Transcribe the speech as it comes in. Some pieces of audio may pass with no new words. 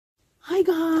Hi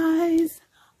guys,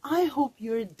 I hope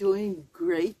you're doing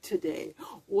great today.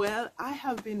 Well, I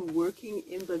have been working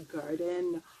in the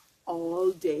garden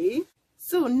all day.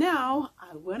 So now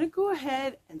I want to go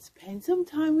ahead and spend some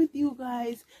time with you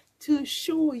guys to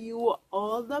show you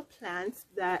all the plants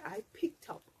that I picked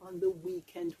up on the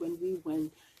weekend when we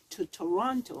went to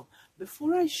Toronto.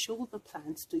 Before I show the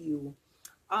plants to you,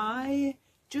 I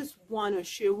just want to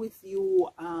share with you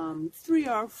 3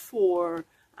 or 4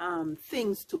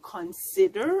 things to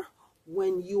consider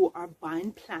when you are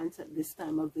buying plants at this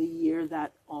time of the year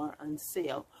that are on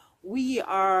sale.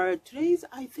 Today's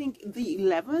I think the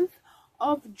 11th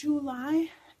of July,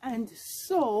 and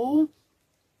so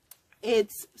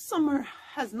it's summer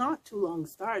has not too long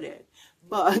started,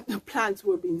 but the plants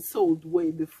were being sold way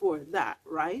before that,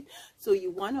 right? So you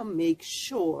want to make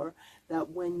sure that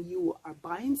when you are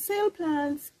buying sale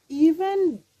plants,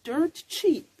 even dirt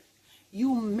cheap,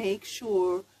 you make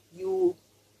sure you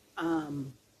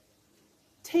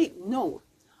take note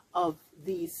of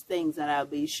these things that I'll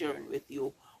be sharing with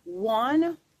you.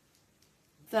 One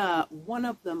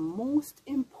of the most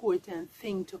important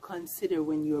thing to consider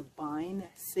when you're buying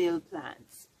sale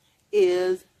plants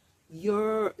is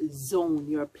your zone,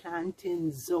 your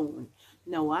planting zone.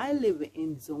 Now, I live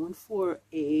in zone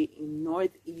 4A in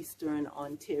northeastern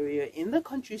Ontario in the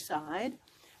countryside,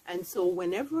 and so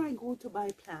whenever I go to buy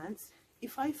plants,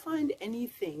 if I find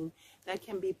anything that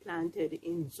can be planted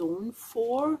in zone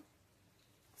 4,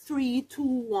 3, 2,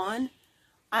 1,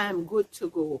 I am good to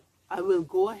go. I will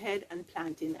go ahead and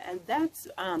plant in, and that's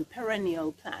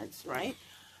perennial plants, right?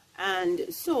 And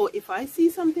so if I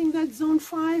see something that's zone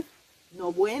 5,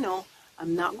 no bueno,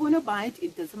 I'm not going to buy it.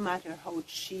 It doesn't matter how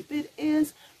cheap it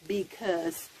is,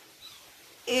 because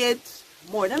it's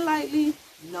more than likely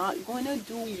not going to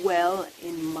do well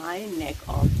in my neck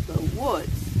of the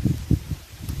woods.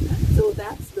 So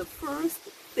that's the first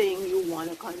thing you want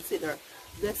to consider.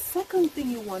 The second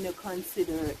thing you want to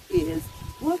consider is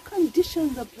what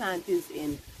condition the plant is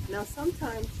in. Now,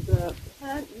 sometimes the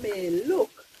plant may look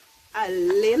a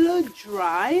little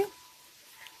dry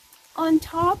on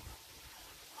top.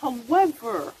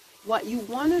 However, what you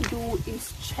want to do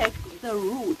is check the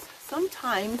roots.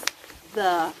 Sometimes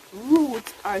the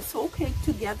roots are so caked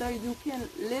together, you can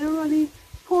literally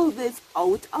pull this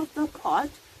out of the pot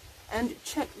and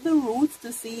check the roots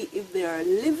to see if they are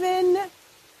living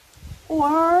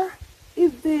or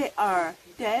if they are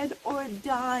dead or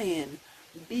dying,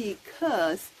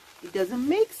 because it doesn't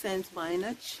make sense buying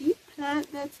a cheap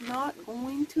plant that's not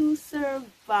going to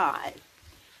survive.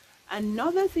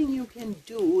 Another thing you can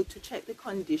do to check the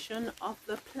condition of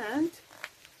the plant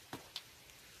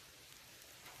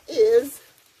is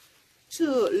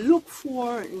to look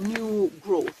for new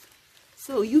growth.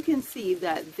 So you can see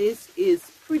that this is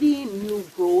pretty new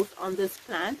growth on this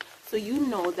plant, so you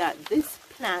know that this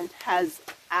plant has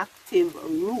active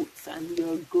roots and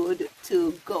you're good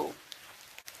to go.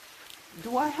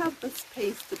 Do I have the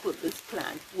space to put this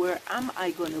plant? Where am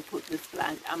I going to put this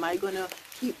plant? Am I going to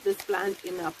keep this plant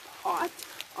in a pot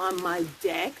on my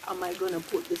deck? Am I going to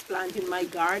put this plant in my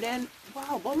garden?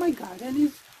 Wow, but my garden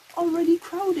is already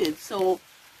crowded, so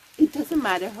it doesn't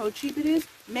matter how cheap it is.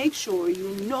 Make sure you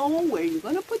know where you're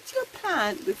going to put your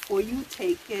plant before you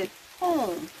take it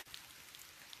home.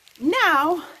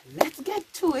 Now, let's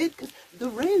get to it, because the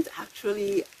rain's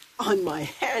actually on my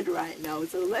head right now.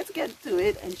 So let's get to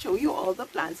it and show you all the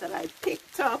plants that I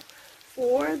picked up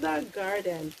for the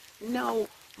garden. Now,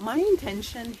 my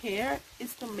intention here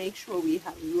is to make sure we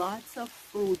have lots of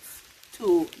fruits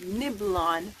to nibble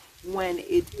on when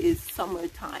it is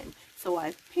summertime. So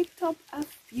I picked up a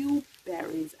few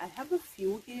berries. I have a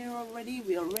few here already.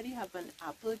 We already have an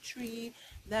apple tree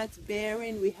that's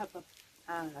bearing. We have a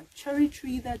cherry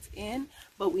tree that's in,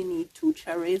 but we need 2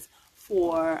 cherries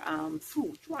for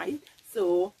fruit, right?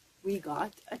 So we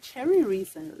got a cherry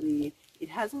recently. It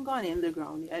hasn't gone in the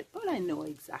ground yet, but I know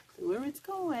exactly where it's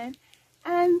going.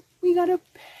 And we got a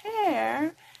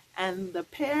pear, and the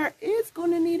pear is going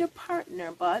to need a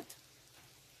partner, but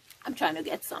I'm trying to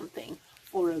get something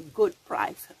for a good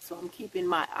price, so I'm keeping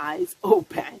my eyes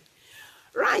open.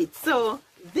 Right, so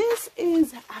this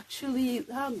is actually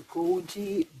the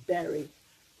goji berry.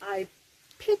 I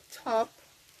picked up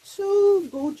 2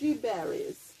 goji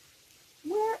berries.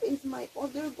 Where is my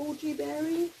other goji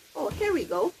berry? Oh, here we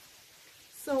go.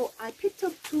 So I picked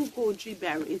up 2 goji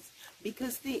berries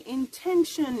because the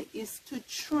intention is to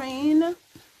train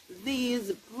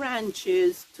these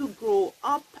branches to grow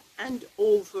up and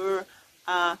over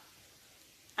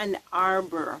an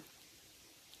arbor,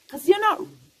 because they're not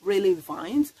really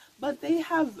vines, but they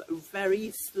have very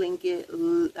slinky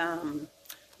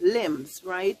limbs,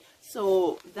 right?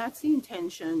 So that's the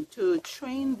intention, to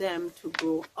train them to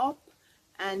grow up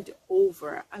and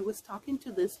over. I was talking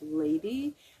to this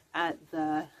lady at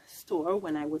the store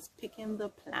when I was picking the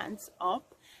plants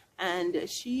up, and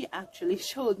she actually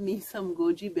showed me some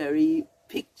goji berry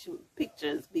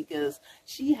pictures because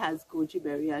she has goji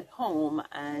berry at home,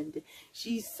 and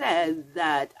she said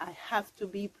that I have to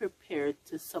be prepared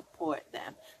to support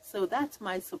them. So that's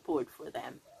my support for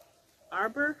them.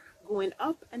 Arbor going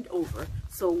up and over,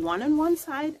 so one on one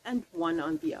side and one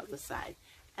on the other side.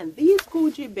 And these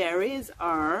goji berries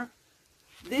are,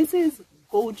 this is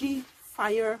goji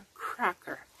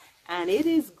firecracker, and it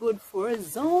is good for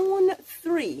zone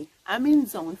 3. I'm in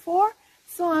zone 4,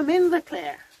 so I'm in the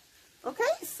clear.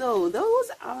 Okay, so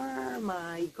those are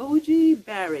my goji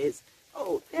berries.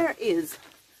 Oh, there is,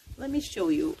 let me show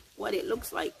you what it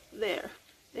looks like. There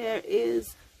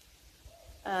is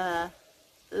a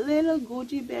little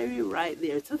goji berry right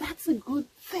there. So that's a good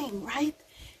thing, right?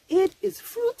 It is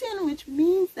fruiting, which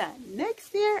means that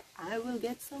next year I will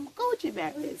get some goji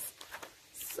berries.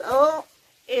 So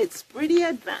it's pretty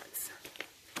advanced.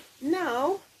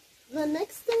 Now, the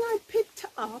next thing I picked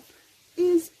up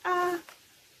is a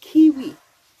kiwi.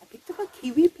 I picked up a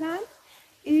kiwi plant.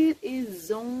 It is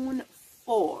zone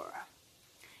 4.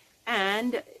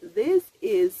 And this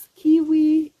is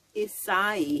kiwi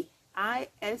Isai.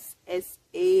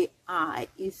 I-S-S-A-I.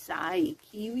 Isai.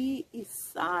 Kiwi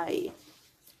Isai.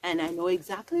 And I know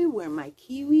exactly where my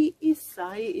kiwi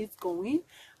Isai is going.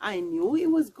 I knew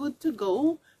it was good to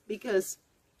go because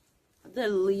the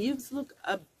leaves look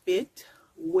a bit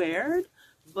weird,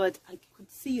 but I could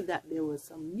see that there was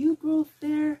some new growth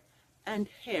there and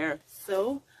hair,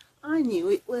 so I knew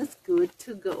it was good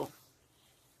to go.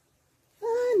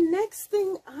 The next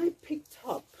thing I picked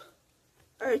up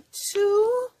are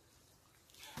 2,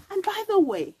 and by the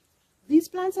way, these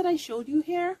plants that I showed you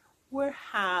here were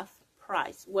half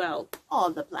price. Well,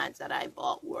 all the plants that I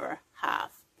bought were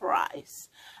half price,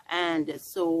 and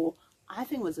so I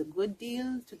think it was a good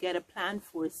deal to get a plant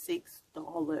for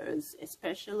 $6,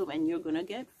 especially when you're gonna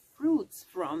get fruits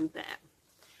from them.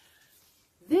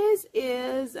 This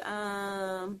is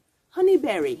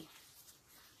honeyberry.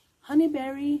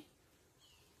 Honeyberry,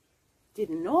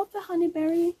 didn't know of the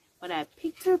honeyberry, but I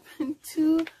picked up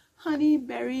 2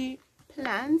 honeyberry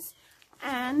plants,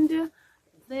 and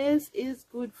this is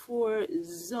good for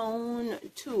zone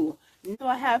 2. So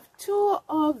I have 2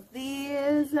 of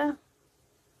these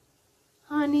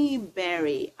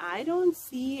honeyberry. I don't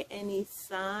see any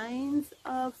signs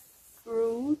of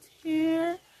fruit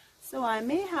here, so I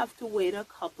may have to wait a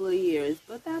couple of years,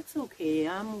 but that's okay.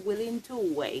 I'm willing to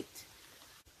wait.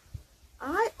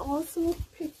 I also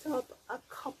picked up a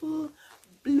couple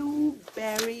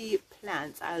blueberry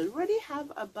plants. I already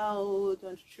have about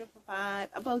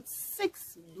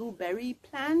 6 blueberry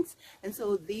plants, and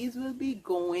so these will be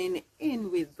going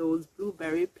in with those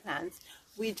blueberry plants,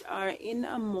 which are in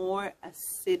a more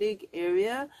acidic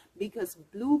area, because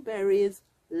blueberries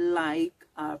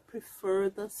prefer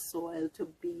the soil to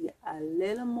be a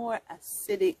little more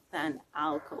acidic than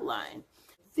alkaline.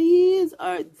 This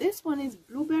one is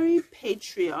blueberry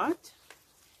patriot,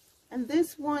 and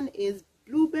this one is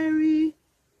blueberry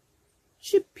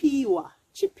Chippewa,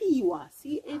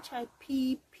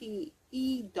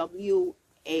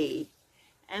 C-H-I-P-P-E-W-A,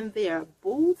 and they are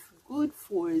both good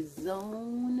for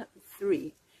zone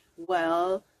 3.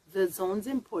 Well, the zone's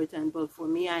important, but for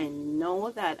me, I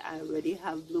know that I already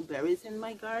have blueberries in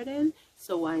my garden,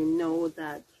 so I know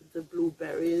that the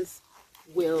blueberries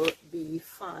will be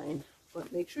fine.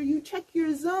 But make sure you check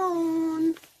your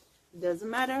zone. Doesn't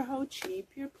matter how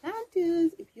cheap your plant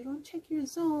is, if you don't check your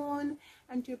zone,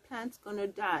 and your plant's gonna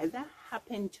die. That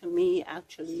happened to me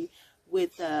actually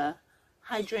with a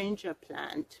hydrangea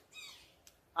plant.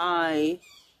 I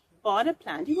bought a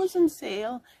plant, it was on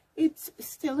sale. It's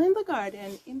still in the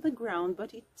garden, in the ground,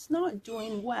 but it's not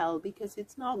doing well because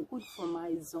it's not good for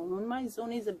my zone. My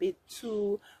zone is a bit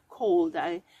too cold.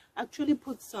 I actually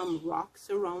put some rocks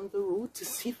around the root to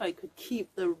see if I could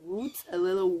keep the roots a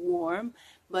little warm,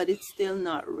 but it's still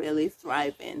not really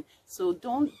thriving. So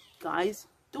guys,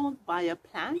 don't buy a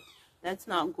plant that's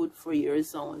not good for your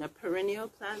zone. A perennial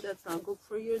plant that's not good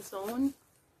for your zone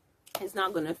is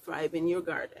not going to thrive in your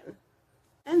garden.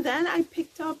 And then I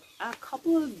picked up a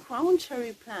couple of ground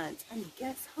cherry plants, and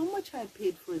guess how much I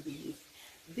paid for these?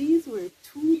 These were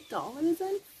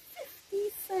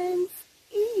 $2.50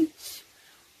 each,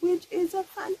 which is a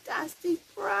fantastic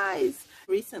price.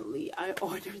 Recently, I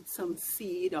ordered some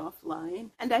seed offline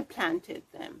and I planted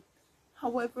them.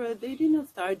 However, they did not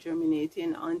start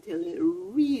germinating until it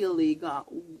really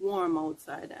got warm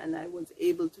outside, and I was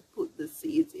able to put the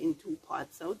seeds into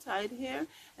pots outside here,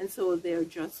 and so they're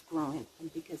just growing.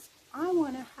 And because I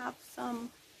want to have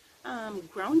some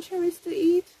ground cherries to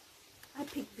eat, I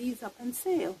picked these up on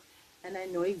sale, and I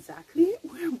know exactly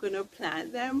where I'm gonna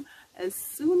plant them. As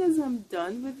soon as I'm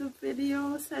done with the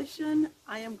video session,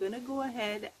 I am gonna go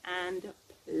ahead and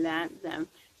plant them,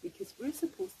 because we're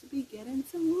supposed to be getting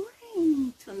some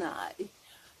rain tonight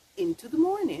into the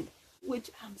morning, which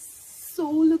I'm so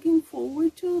looking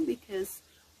forward to, because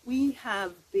we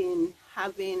have been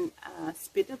having a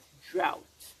spit of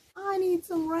drought. I need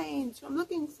some rain, so I'm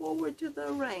looking forward to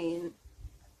the rain.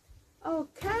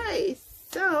 Okay,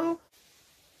 so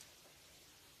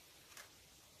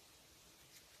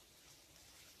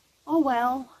oh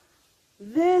well,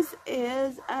 this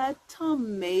is a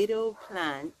tomato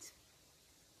plant.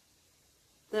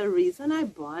 The reason I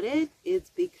bought it is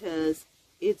because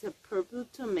it's a purple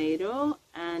tomato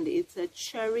and it's a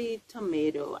cherry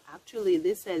tomato. Actually,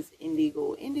 this says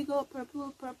indigo,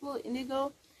 purple, purple,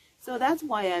 indigo. So that's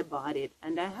why I bought it.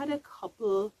 And I had a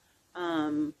couple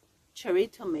cherry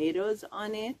tomatoes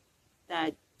on it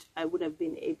that I would have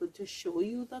been able to show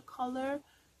you the color,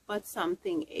 but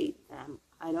something ate them.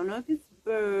 I don't know if it's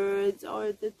birds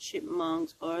or the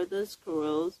chipmunks or the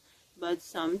squirrels, but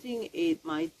something ate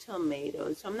my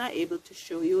tomatoes. So I'm not able to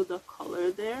show you the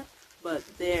color there, but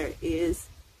there is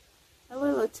a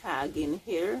little tag in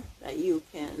here that you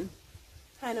can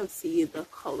kind of see the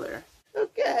color.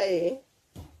 Okay.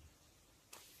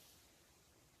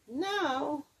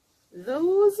 Now,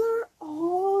 those are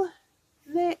all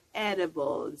the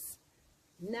edibles.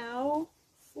 Now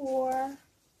for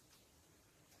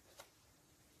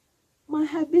my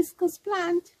hibiscus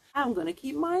plant. I'm gonna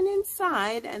keep mine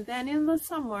inside, and then in the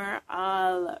summer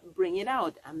I'll bring it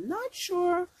out. I'm not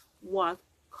sure what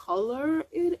color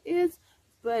it is,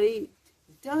 but it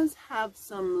does have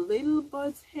some little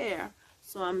buds here,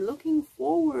 so I'm looking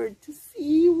forward to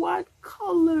see what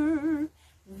color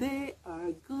they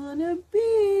are gonna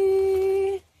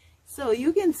be. So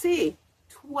you can see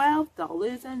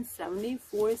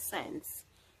 $12.74,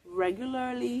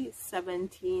 regularly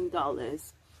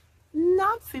 $17.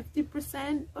 Not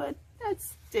 50%, but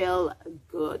that's still a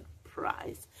good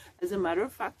price. As a matter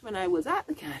of fact, when I was at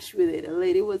the cash with it, a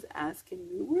lady was asking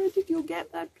me, where did you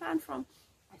get that plant from?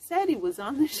 I said it was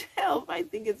on the shelf. I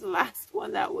think it's the last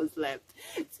one that was left.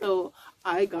 So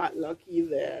I got lucky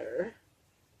there.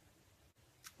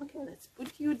 Okay, let's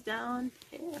put you down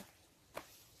here.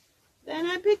 Then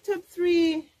I picked up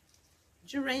 3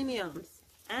 geraniums,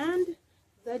 and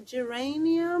the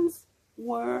geraniums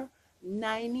were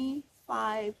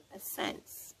 95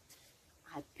 cents.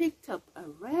 I picked up a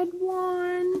red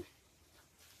one,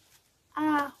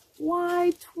 a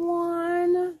white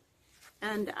one,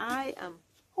 and I am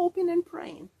hoping and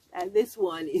praying that this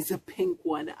one is a pink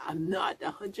one. I'm not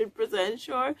 100%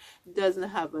 sure. It doesn't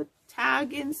have a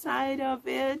tag inside of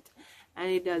it,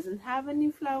 and it doesn't have any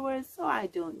flowers, so I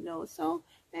don't know. So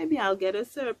maybe I'll get a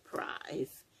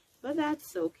surprise, but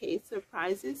that's okay.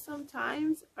 Surprises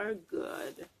sometimes are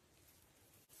good.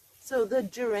 So the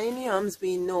geraniums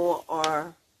we know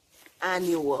are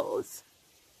annuals.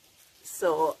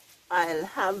 So I'll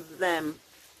have them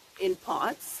in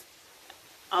pots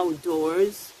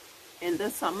outdoors in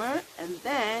the summer, and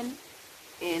then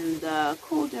in the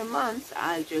colder months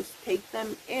I'll just take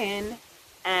them in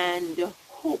and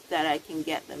hope that I can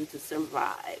get them to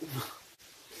survive.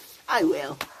 I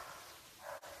will.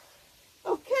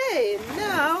 Okay,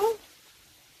 now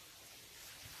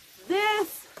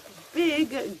this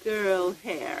big girl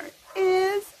here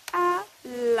is a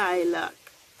lilac.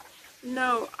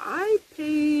 Now I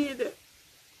paid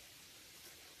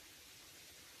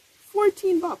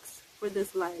 14 bucks for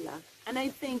this lilac, and I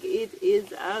think it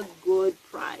is a good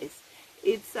price.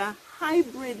 It's a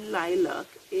hybrid lilac.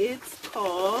 It's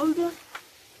called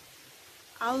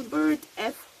Albert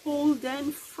F.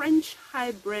 Holden French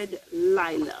Hybrid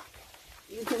Lilac.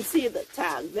 You can see the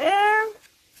tag there.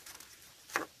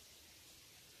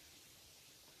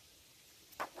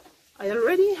 I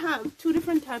already have 2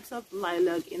 different types of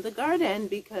lilac in the garden,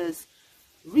 because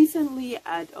recently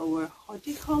at our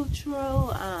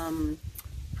horticultural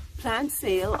plant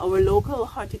sale, our local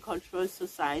horticultural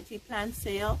society plant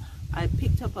sale, I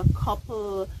picked up a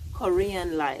couple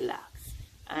Korean lilacs,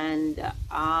 and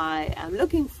I am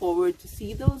looking forward to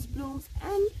see those blooms.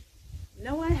 And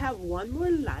now I have one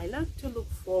more lilac to look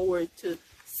forward to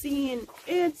seeing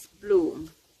its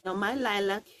bloom. Now my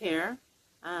lilac here,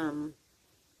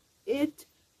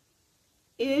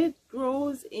 it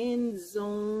grows in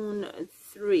zone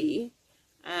 3,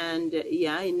 And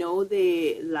yeah, I know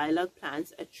the lilac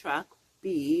plants attract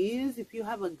bees. If you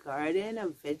have a garden, a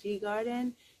veggie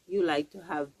garden, you like to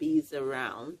have bees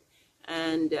around.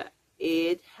 And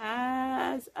it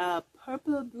has a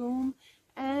purple bloom,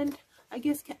 and I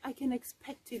guess I can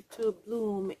expect it to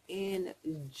bloom in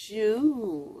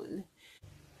June.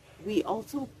 We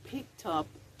also picked up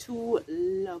two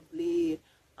lovely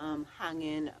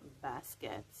hanging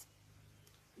baskets.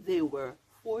 They were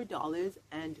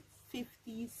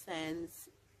 $4.50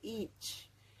 each.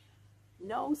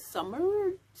 No,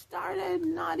 summer started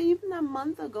not even a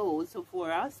month ago. So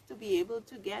for us to be able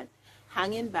to get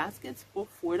hanging baskets for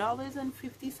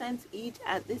 $4.50 each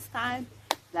at this time,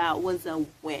 that was a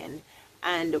win.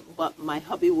 But my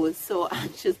hubby was so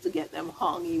anxious to get them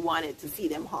hung. He wanted to see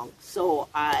them hung, so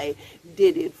I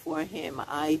did it for him.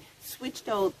 I switched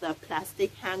out the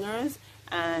plastic hangers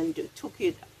and took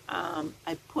it,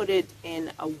 I put it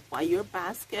in a wire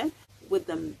basket with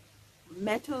the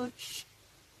metal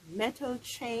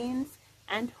chains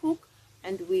and hook,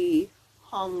 and we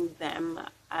hung them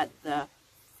at the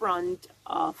front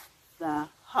of the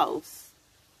house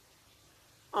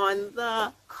on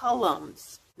the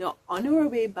columns. Now, on our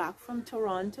way back from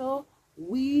Toronto,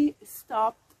 we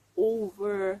stopped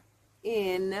over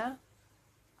in a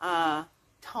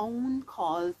town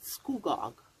called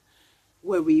Scugog,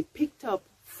 where we picked up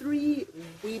 3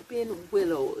 weeping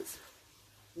willows.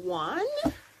 1,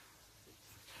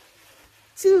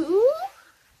 2,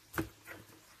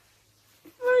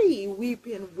 3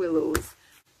 weeping willows.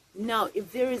 Now,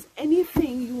 if there is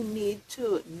anything you need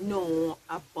to know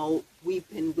about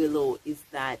weeping willow, is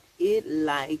that it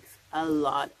likes a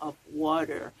lot of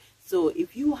water. So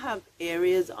if you have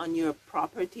areas on your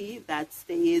property that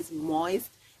stays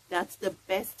moist, that's the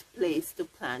best place to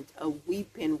plant a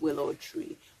weeping willow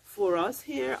tree. For us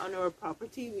here on our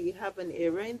property, we have an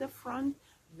area in the front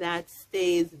that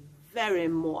stays very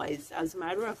moist. As a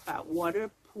matter of fact,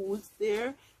 water pools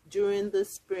there during the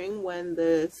spring when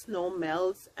the snow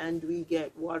melts and we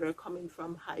get water coming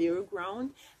from higher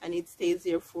ground, and it stays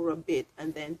there for a bit,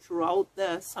 and then throughout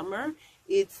the summer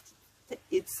it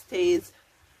stays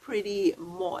pretty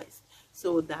moist.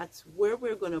 So that's where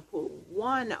we're going to put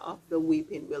one of the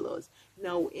weeping willows.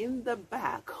 Now in the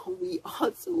back we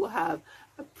also have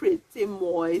a pretty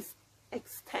moist,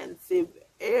 extensive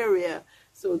area,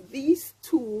 so these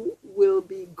 2 will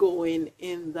be going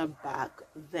in the back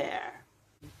there.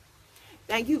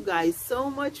 Thank you guys so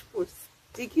much for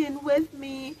sticking with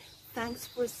me. Thanks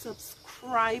for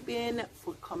subscribing,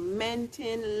 for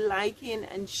commenting, liking,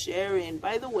 and sharing.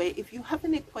 By the way, if you have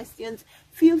any questions,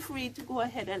 feel free to go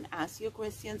ahead and ask your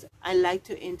questions. I like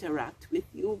to interact with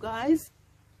you guys.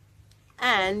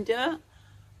 And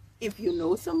if you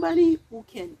know somebody who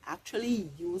can actually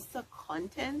use the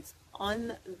content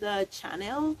on the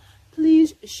channel,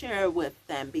 please share with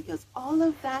them, because all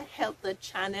of that helps the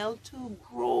channel to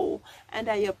grow, and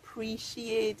I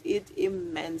appreciate it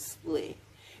immensely.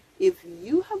 If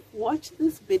you have watched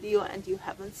this video and you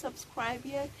haven't subscribed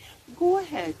yet, go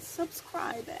ahead,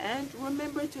 subscribe, and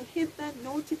remember to hit that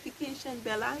notification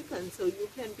bell icon so you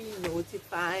can be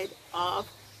notified of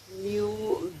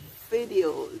new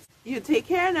videos. You take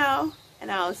care now,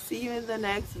 and I'll see you in the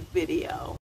next video.